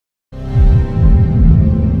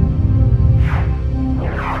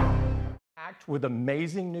packed with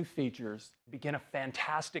amazing new features. Begin a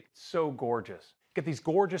fantastic, so gorgeous. Get these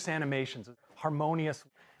gorgeous animations, harmonious,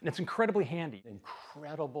 and it's incredibly handy.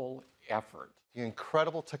 Incredible effort.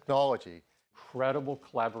 Incredible technology. Incredible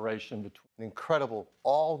collaboration between. An incredible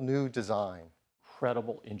all-new design.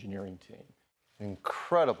 Incredible engineering team.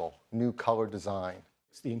 Incredible new color design.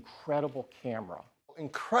 It's the incredible camera.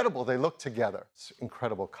 Incredible they look together. It's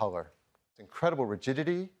incredible color. It's incredible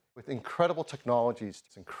rigidity with incredible technologies.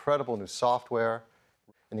 It's incredible new software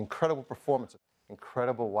and incredible performance.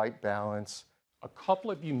 Incredible white balance. A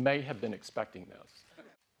couple of you may have been expecting this.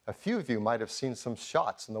 A few of you might have seen some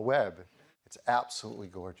shots on the web. It's absolutely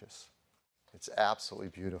gorgeous. It's absolutely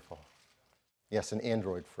beautiful. Yes, and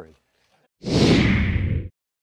Android free.